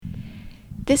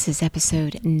This is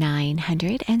episode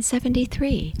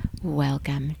 973.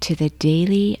 Welcome to the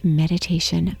Daily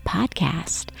Meditation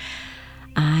Podcast.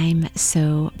 I'm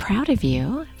so proud of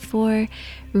you for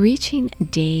reaching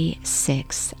day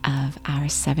 6 of our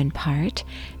 7-part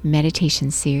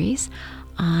meditation series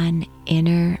on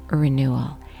inner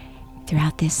renewal.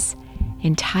 Throughout this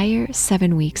entire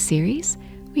 7-week series,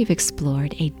 we've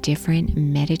explored a different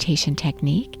meditation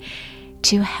technique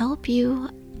to help you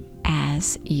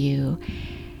as you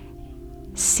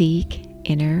seek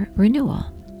inner renewal.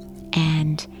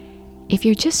 And if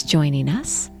you're just joining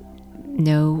us,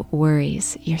 no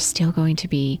worries. You're still going to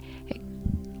be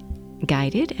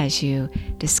guided as you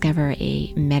discover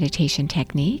a meditation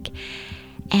technique.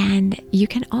 And you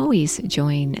can always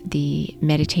join the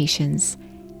meditations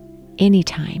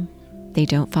anytime. They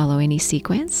don't follow any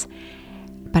sequence,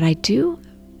 but I do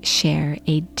share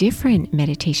a different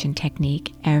meditation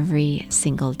technique every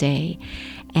single day,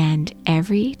 and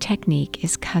every technique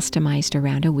is customized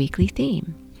around a weekly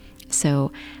theme.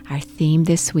 So our theme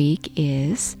this week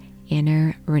is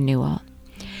inner renewal,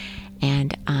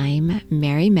 and I'm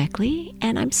Mary Meckley,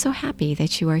 and I'm so happy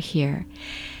that you are here.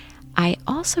 I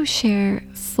also share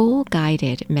full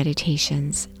guided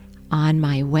meditations on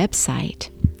my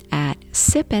website at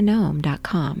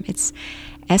sipandom.com. It's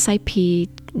SIP,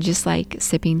 just like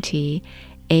sipping tea,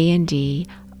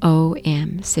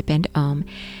 ANDOM, Sip and Om.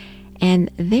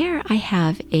 And there I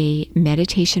have a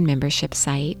meditation membership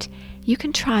site. You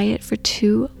can try it for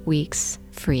 2 weeks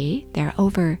free. There are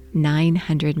over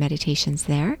 900 meditations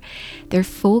there. They're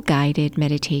full guided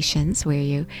meditations where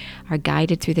you are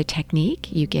guided through the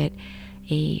technique. You get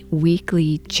a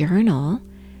weekly journal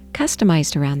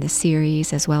customized around the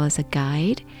series, as well as a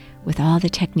guide with all the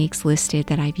techniques listed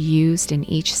that I've used in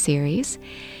each series.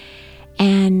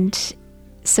 And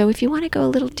so if you want to go a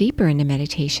little deeper into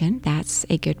meditation, that's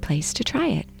a good place to try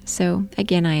it. So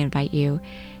again, I invite you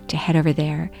to head over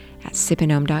there at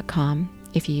sipandom.com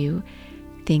if you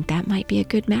think that might be a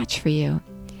good match for you.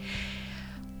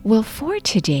 Well, for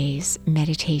today's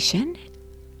meditation,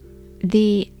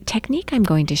 the technique I'm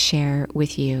going to share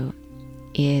with you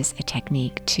is a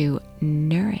technique to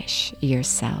nourish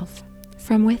yourself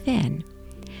from within.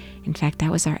 In fact,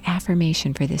 that was our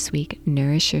affirmation for this week,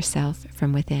 nourish yourself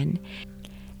from within.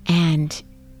 And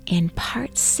in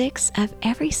part 6 of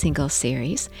every single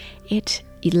series, it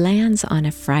lands on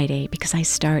a Friday because I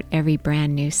start every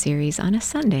brand new series on a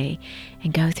Sunday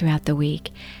and go throughout the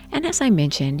week. And as I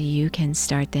mentioned, you can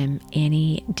start them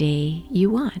any day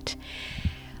you want.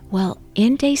 Well,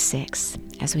 in day 6,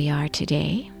 as we are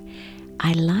today,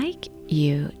 I like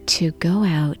you to go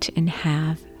out and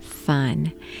have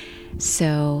fun.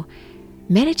 So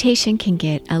meditation can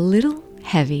get a little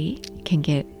heavy, can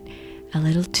get a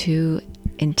little too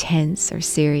intense or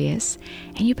serious,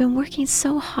 and you've been working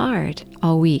so hard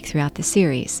all week throughout the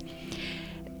series.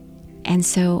 And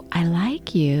so I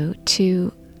like you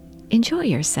to enjoy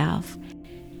yourself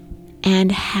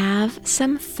and have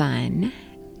some fun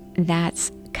that's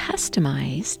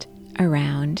customized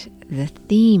around the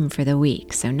theme for the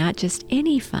week. So not just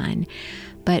any fun,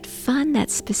 but fun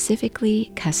that's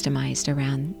specifically customized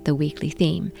around the weekly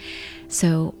theme.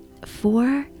 So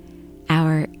for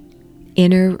our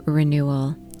inner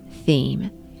renewal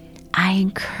theme, I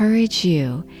encourage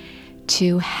you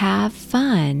to have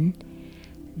fun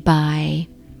by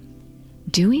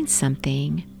doing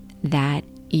something that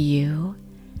you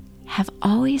have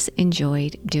always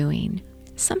enjoyed doing,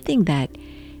 something that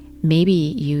maybe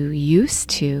you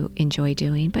used to enjoy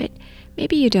doing, but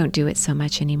maybe you don't do it so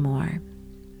much anymore.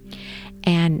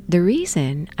 And the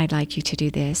reason I'd like you to do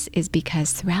this is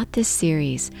because throughout this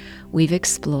series, we've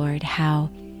explored how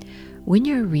when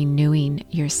you're renewing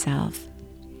yourself,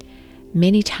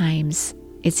 many times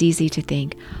it's easy to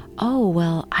think, oh,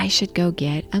 well, I should go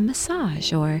get a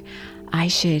massage, or I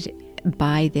should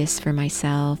buy this for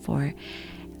myself, or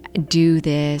do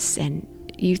this. And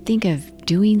you think of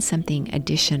doing something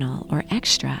additional or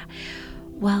extra.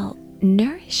 Well,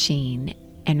 nourishing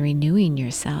and renewing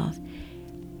yourself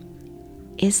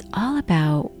is all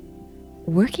about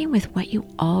working with what you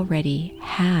already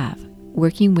have,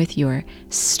 working with your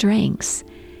strengths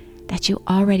that you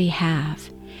already have.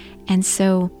 And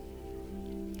so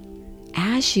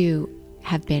as you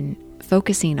have been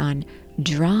focusing on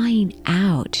drawing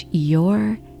out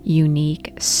your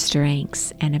unique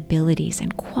strengths and abilities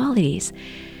and qualities,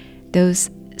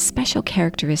 those special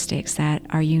characteristics that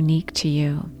are unique to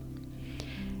you,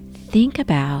 think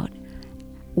about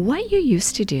what you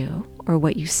used to do or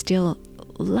what you still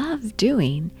love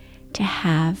doing to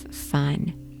have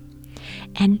fun.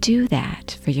 And do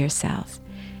that for yourself.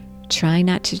 Try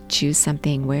not to choose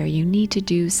something where you need to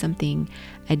do something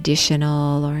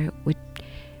additional or would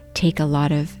take a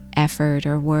lot of effort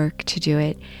or work to do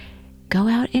it, go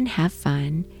out and have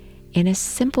fun in a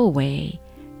simple way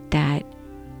that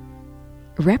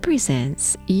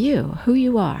represents you, who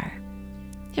you are.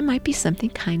 It might be something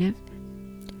kind of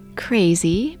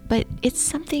crazy, but it's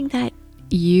something that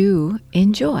you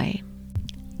enjoy.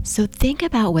 So think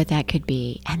about what that could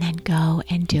be and then go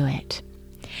and do it.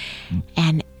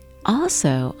 And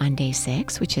also on day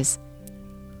 6, which is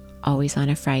always on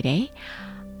a Friday,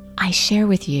 I share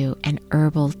with you an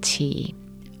herbal tea.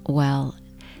 Well,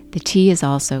 the tea is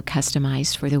also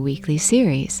customized for the weekly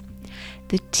series.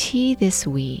 The tea this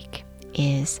week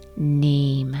is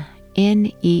neem,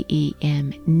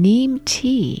 Neem, neem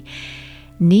tea.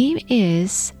 Neem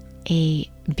is a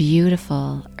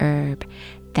beautiful herb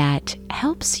that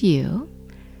helps you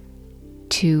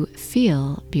to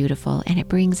feel beautiful, and it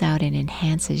brings out and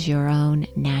enhances your own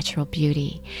natural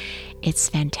beauty. It's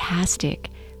fantastic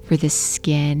for the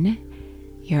skin,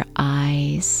 your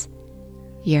eyes,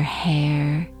 your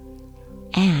hair,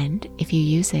 and if you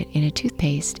use it in a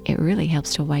toothpaste, it really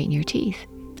helps to whiten your teeth.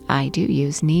 I do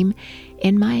use neem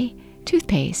in my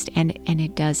toothpaste, and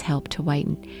it does help to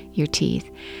whiten your teeth.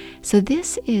 So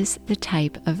this is the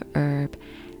type of herb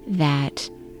that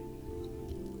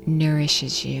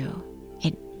nourishes you.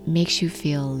 It makes you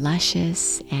feel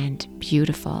luscious and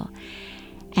beautiful.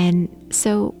 And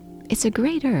so it's a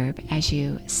great herb as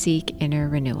you seek inner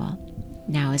renewal.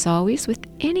 Now, as always, with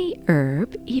any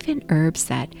herb, even herbs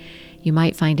that you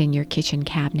might find in your kitchen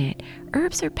cabinet,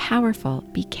 herbs are powerful.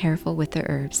 Be careful with the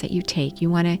herbs that you take. You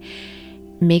want to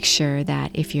make sure that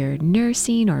if you're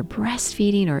nursing or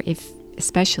breastfeeding, or if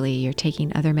especially you're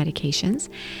taking other medications,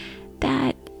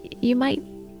 that you might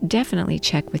definitely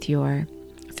check with your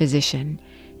physician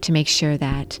to make sure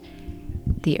that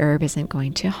the herb isn't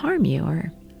going to harm you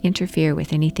or interfere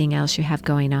with anything else you have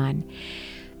going on.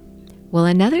 Well,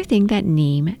 another thing that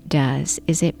neem does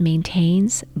is it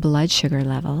maintains blood sugar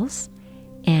levels,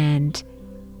 and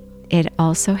it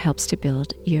also helps to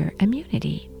build your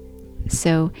immunity.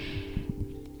 So,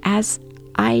 as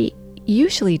I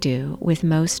usually do with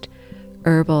most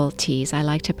herbal teas, I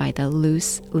like to buy the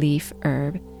loose leaf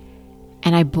herb,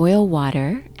 and I boil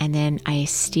water, and then I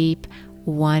steep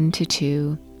 1 to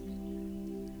 2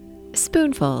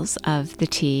 spoonfuls of the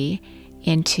tea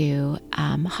into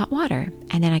hot water,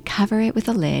 and then I cover it with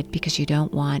a lid because you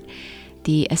don't want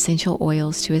the essential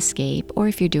oils to escape. Or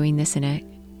if you're doing this in a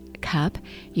cup,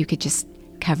 you could just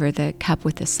cover the cup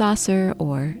with a saucer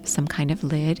or some kind of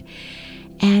lid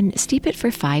and steep it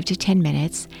for 5 to 10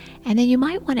 minutes. And then you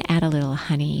might want to add a little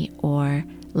honey or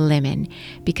lemon,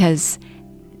 because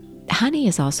honey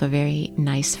is also very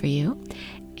nice for you,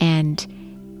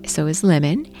 and so is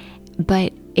lemon,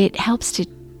 but it helps to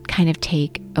kind of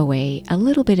take away a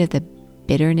little bit of the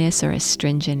bitterness or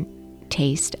astringent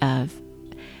taste of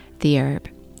the herb.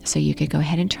 So you could go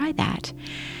ahead and try that.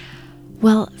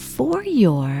 Well, for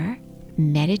your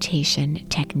meditation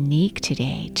technique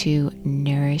today to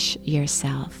nourish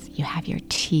yourself, you have your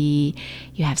tea,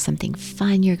 you have something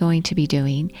fun you're going to be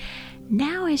doing.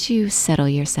 Now, as you settle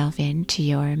yourself into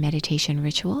your meditation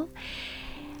ritual,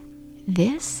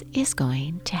 this is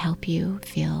going to help you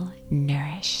feel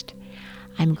nourished.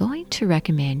 I'm going to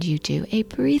recommend you do a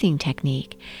breathing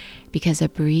technique, because a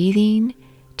breathing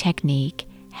technique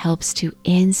helps to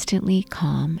instantly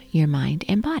calm your mind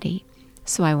and body.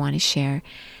 So I want to share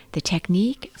the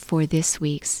technique for this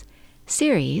week's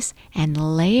series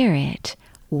and layer it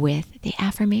with the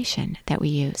affirmation that we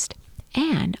used.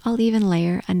 And I'll even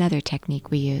layer another technique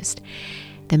we used,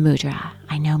 the mudra.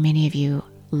 I know many of you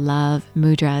love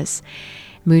mudras.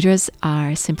 Mudras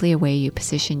are simply a way you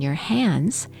position your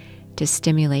hands to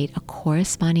stimulate a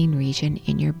corresponding region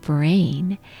in your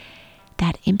brain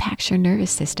that impacts your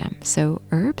nervous system. So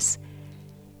herbs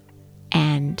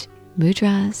and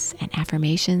mudras and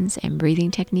affirmations and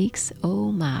breathing techniques,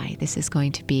 oh my, this is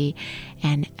going to be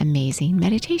an amazing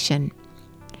meditation.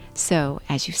 So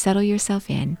as you settle yourself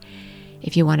in,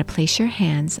 if you want to place your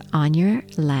hands on your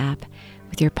lap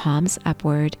with your palms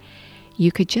upward,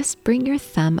 you could just bring your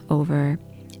thumb over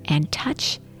and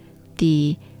touch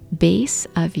the base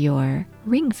of your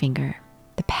ring finger,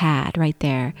 the pad right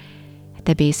there at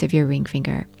the base of your ring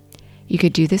finger. You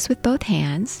could do this with both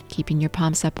hands, keeping your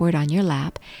palms upward on your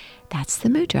lap. That's the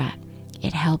mudra.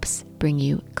 It helps bring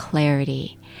you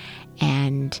clarity.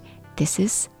 And this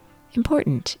is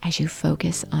important as you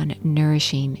focus on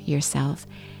nourishing yourself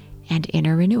and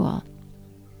inner renewal.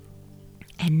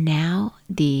 And now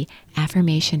the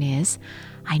affirmation is,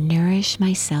 I nourish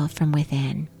myself from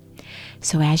within.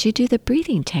 So as you do the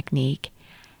breathing technique,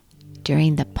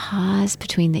 during the pause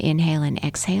between the inhale and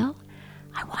exhale,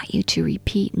 I want you to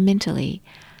repeat mentally,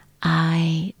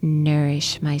 I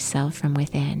nourish myself from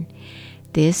within.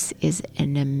 This is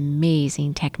an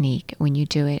amazing technique when you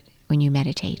do it, when you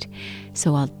meditate.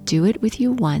 So I'll do it with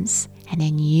you once, and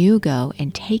then you go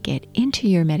and take it into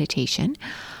your meditation.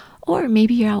 Or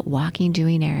maybe you're out walking,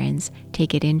 doing errands,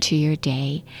 take it into your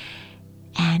day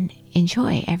and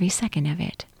enjoy every second of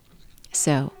it.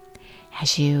 So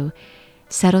as you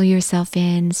settle yourself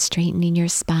in, straightening your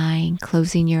spine,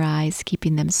 closing your eyes,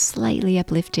 keeping them slightly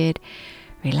uplifted,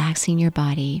 relaxing your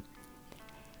body,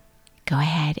 go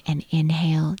ahead and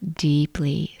inhale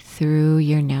deeply through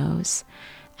your nose.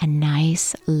 A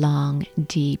nice, long,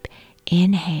 deep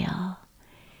inhale.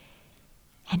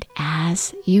 And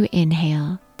as you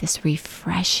inhale this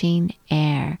refreshing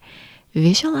air,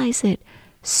 visualize it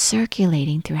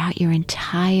circulating throughout your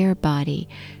entire body,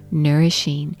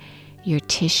 nourishing your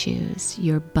tissues,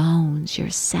 your bones, your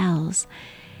cells,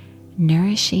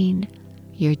 nourishing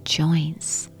your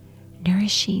joints,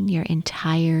 nourishing your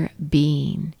entire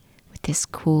being with this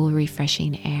cool,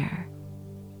 refreshing air.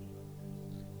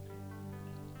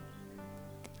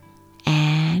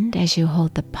 And as you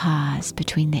hold the pause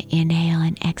between the inhale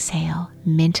and exhale,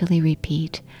 mentally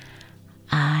repeat,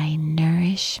 I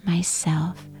nourish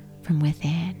myself from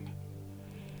within.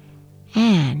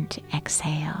 And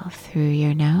exhale through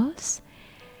your nose,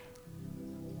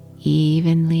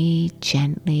 evenly,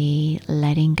 gently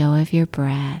letting go of your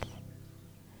breath.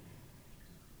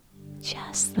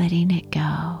 Just letting it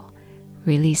go,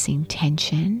 releasing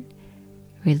tension,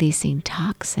 releasing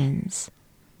toxins,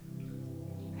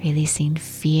 releasing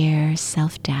fear,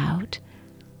 self-doubt.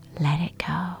 Let it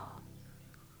go.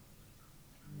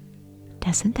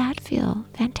 Doesn't that feel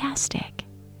fantastic?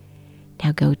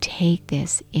 Now go take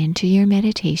this into your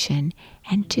meditation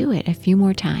and do it a few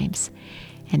more times.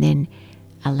 And then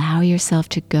allow yourself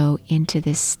to go into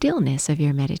the stillness of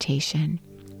your meditation,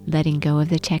 letting go of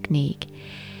the technique.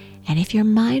 And if your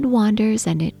mind wanders,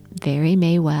 and it very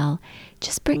may well,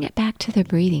 just bring it back to the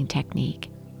breathing technique.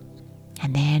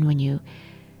 And then when you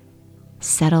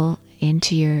settle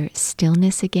into your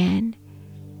stillness again,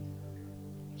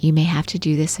 you may have to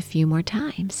do this a few more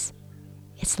times.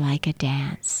 It's like a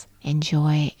dance.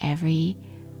 Enjoy every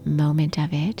moment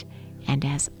of it. And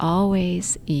as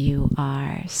always, you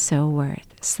are so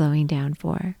worth slowing down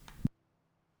for.